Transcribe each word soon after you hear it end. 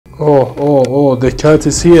Oh, the cat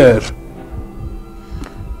is here.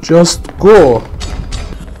 Just go.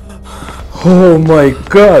 Oh my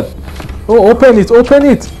god. Oh, open it.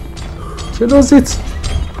 Close it.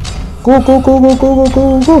 Go.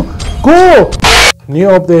 New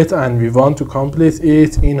update, and we want to complete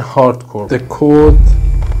it in hardcore. The code.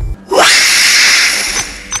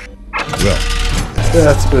 Well,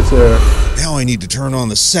 that's better. Now I need to turn on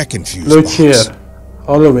the second fuse Look box. here.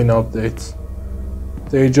 Halloween update.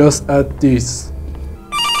 They just add this.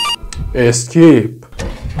 Escape.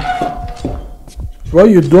 Why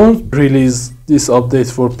you don't release this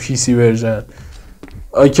update for PC version?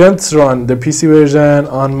 I can't run the PC version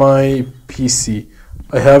on my PC.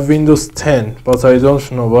 I have Windows 10, but I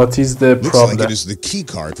don't know what is the Looks problem. like it is the key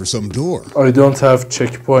card for some door. I don't have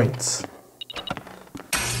checkpoints.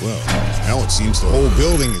 Well, now it seems the whole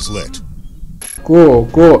building is lit.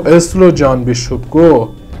 Go. Slow John Bishop,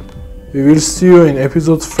 go. We will see you in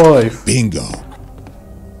episode 5. Bingo.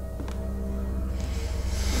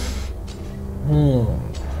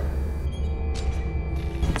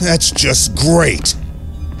 That's just great.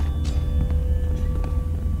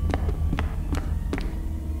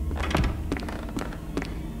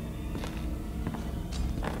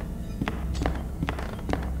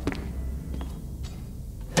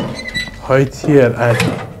 Hide here and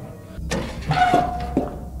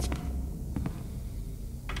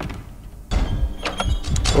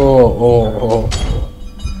oh.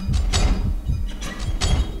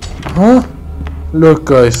 Huh? Look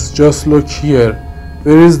guys, just look here.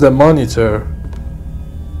 Where is the monitor?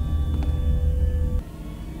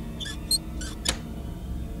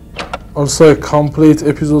 Also, I complete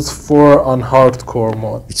episode 4 on hardcore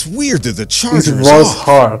mode. It's weird that the It charger is was off.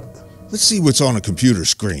 hard. Let's see what's on a computer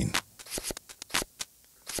screen.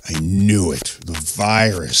 I knew it. The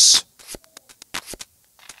virus.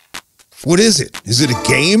 What is it? Is it a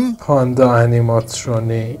game? PANDA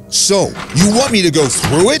Animatronics. So, you want me to go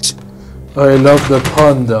through it? I love the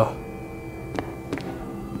panda.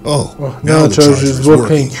 Oh, Now the charger is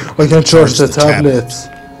working. I can charge the tablet.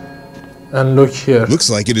 tablet. And look here. Looks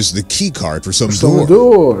like it is the key card for some Some door.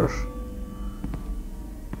 door.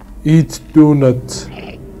 Eat donut.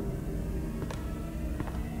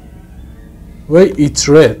 Wait, it's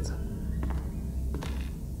red.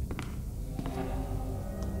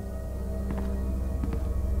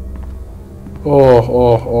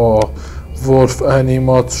 Oh. Wolf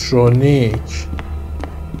Animatronic.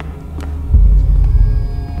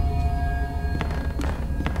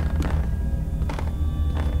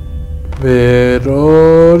 Where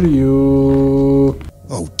are you?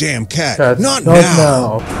 Oh, damn cat. Cat, Not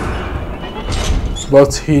now.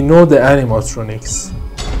 But he know the animatronics.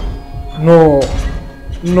 No,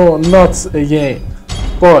 not again.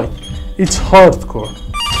 Boy, it's hardcore.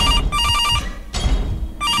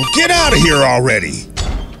 Well, get out of here already.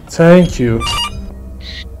 Thank you.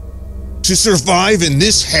 To survive in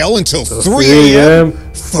this hell until 3 a.m.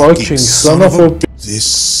 a.m.? Fucking son of a b- This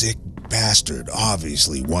sick bastard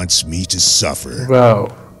obviously wants me to suffer.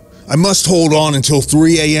 Wow. I must hold on until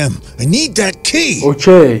 3 a.m. I need that key.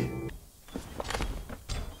 Okay.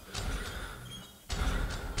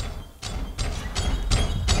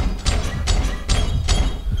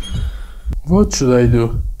 What should I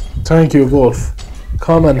do? Thank you, Wolf.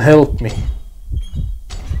 Come and help me.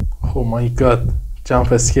 Oh my god. Jump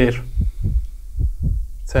scare.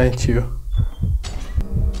 Thank you.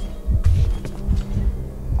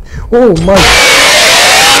 Oh my.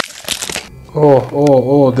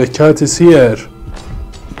 Oh, the cat is here.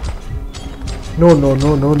 No.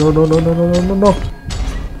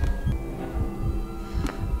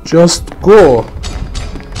 Just go.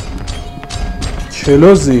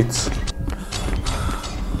 Close it.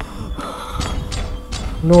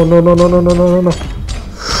 No.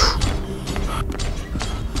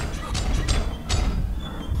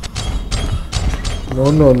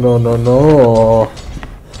 No.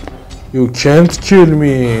 You can't kill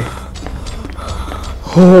me.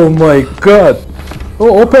 Oh my god.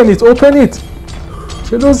 Oh, open it.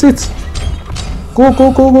 Close it. Go.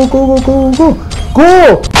 Go.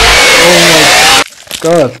 Oh my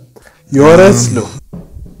god. You're slow.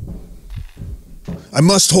 I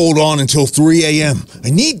must hold on until 3 a.m. I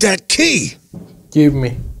need that key. Give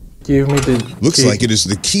me the Looks key. like it is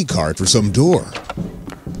the key card for some door.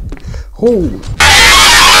 Oh.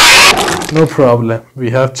 No problem. We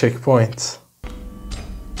have checkpoints.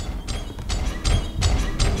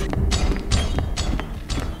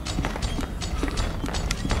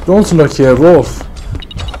 Don't look here, Wolf.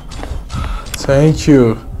 Thank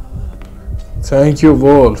you,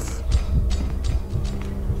 Wolf.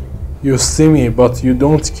 You see me, but you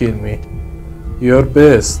don't kill me. Your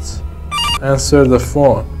best. Answer the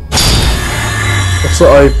phone.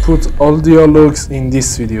 Also, I put all dialogues in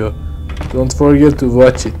this video. Don't forget to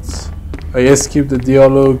watch it. I skip the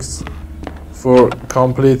dialogues for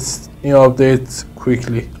complete new updates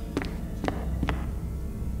quickly.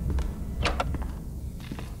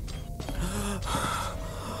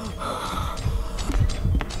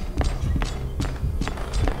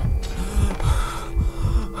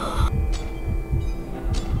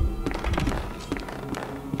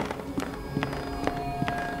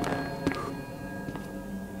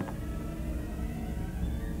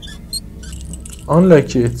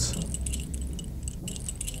 Unlock it.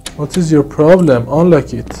 What is your problem?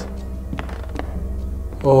 Unlock it.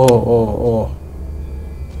 Oh.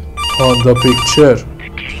 Panda picture. The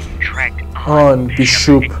game dragged On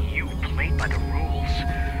Bishop. You played by the rules.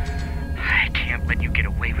 I can't let you get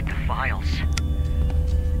away with the files.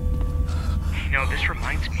 You know, this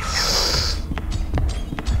reminds me of her.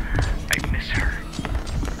 I miss her.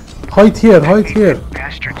 Hide here.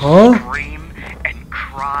 Bastard Huh? scream and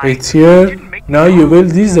cry. Wait here. Didn't make Now me you will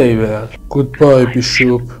disable. Goodbye,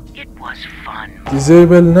 Bishop. It was fun.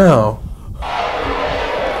 Disable now.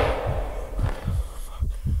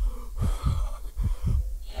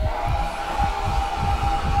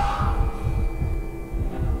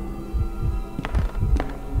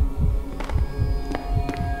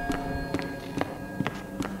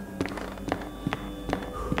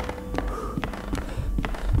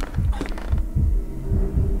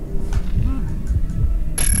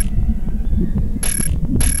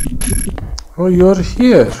 Oh, you're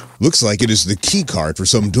here. Looks like it is the key card for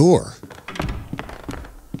some door.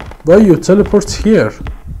 Why you teleport here?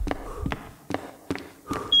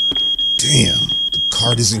 Damn, the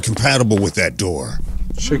card isn't compatible with that door.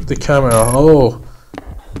 Check the camera. Oh.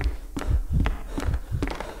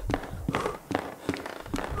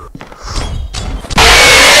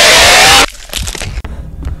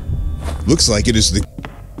 Looks like it is the...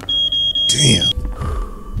 Damn.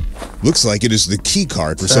 Looks like it is the key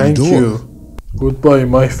card for some Thank door. you. Goodbye,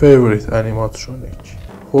 my favorite animatronic.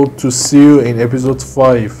 Hope to see you in episode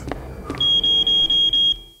 5.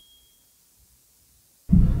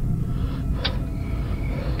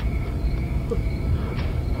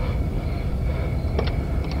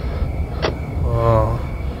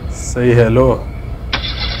 Say hello.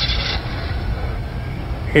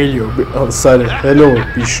 Hello,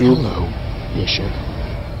 Bishop. Hello, Bishop.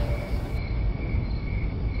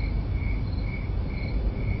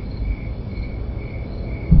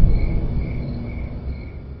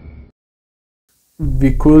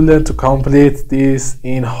 We couldn't to complete this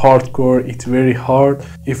in hardcore. It's very hard.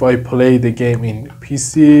 If I play the game in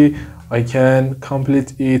PC, I can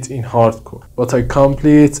complete it in hardcore. But I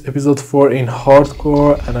complete episode 4 in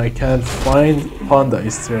hardcore and I can't find Panda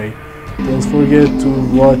Easter Egg. Don't forget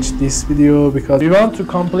to watch this video because we want to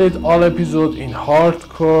complete all episodes in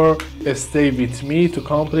hardcore. Stay with me to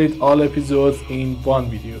complete all episodes in one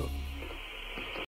video.